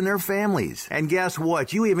vets and their families. And guess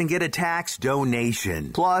what? You even get a tax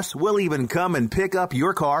donation. Plus, we'll even come and pick up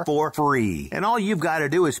your car for free. And all you've got to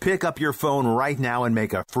do is pick up your phone right now and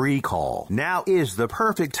make a free call. Now is the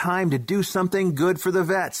perfect time to do something good for the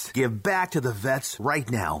vets. Give back to the vets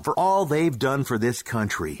right now for all they've done for this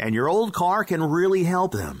country. And your old car can really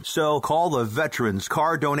help them. So call the Veterans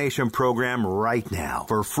Car Donation Program right now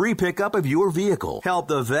for free pickup of your vehicle. Help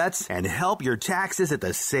the vets and help your taxes at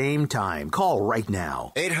the same time. Call right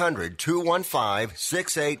now.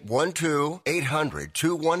 800-215-6812.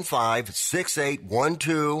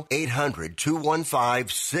 800-215-6812.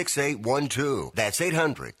 800-215-6812. That's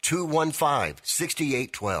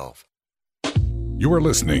 800-215-6812. You are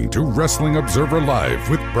listening to Wrestling Observer Live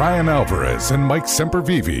with Bryan Alvarez and Mike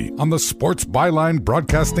Sempervive on the Sports Byline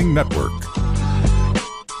Broadcasting Network.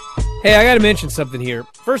 Hey, I got to mention something here.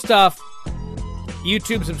 First off,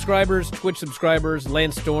 YouTube subscribers, Twitch subscribers,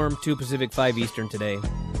 Lance Storm, 2 Pacific, 5 Eastern today.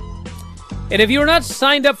 And if you are not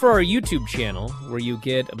signed up for our YouTube channel, where you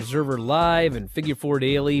get Observer Live and Figure 4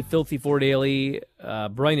 Daily, Filthy 4 Daily,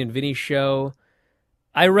 Bryan and Vinny Show,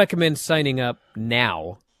 I recommend signing up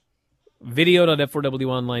now.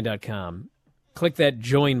 Video.f4wonline.com. Click that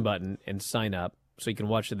join button and sign up so you can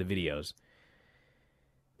watch the videos.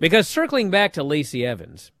 Because circling back to Lacey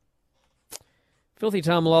Evans, Filthy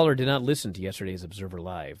Tom Lawler did not listen to yesterday's Observer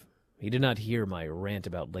Live. He did not hear my rant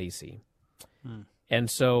about Lacey. And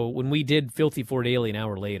so when we did Filthy 4 Daily an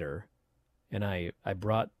hour later, and I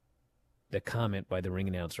brought the comment by the ring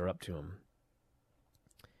announcer up to him,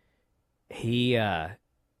 he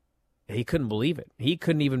couldn't believe it. He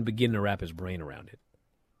couldn't even begin to wrap his brain around it.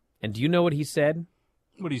 And do you know what he said?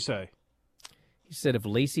 What did he say? He said if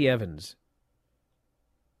Lacey Evans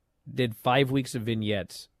did 5 weeks of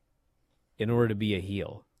vignettes in order to be a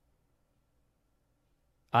heel,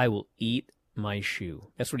 I will eat my shoe.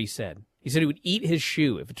 That's what he said. He said he would eat his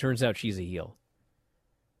shoe if it turns out she's a heel.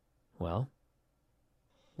 Well,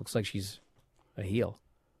 looks like she's a heel.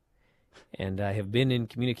 And I have been in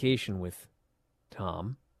communication with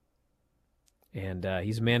Tom, and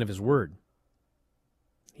he's a man of his word.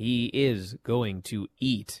 He is going to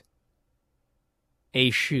eat a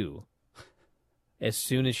shoe as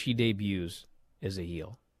soon as she debuts as a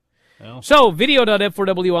heel. Well. So,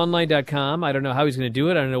 video.f4wonline.com. I don't know how he's going to do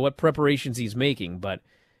it. I don't know what preparations he's making, but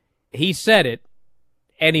he said it,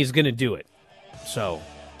 and he's going to do it. So,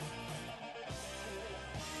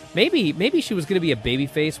 maybe she was going to be a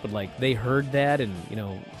babyface, but like they heard that, and you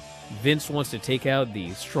know, Vince wants to take out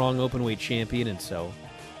the strong openweight champion, and so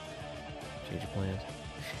change of plans.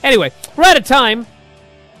 Anyway, we're out of time.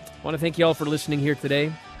 I want to thank you all for listening here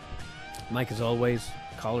today. Mike, as always,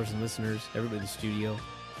 callers and listeners, everybody in the studio.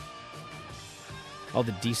 all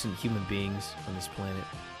the decent human beings on this planet.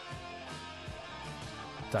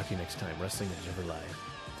 Talk to you next time. Wrestling Observer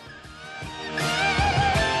Live.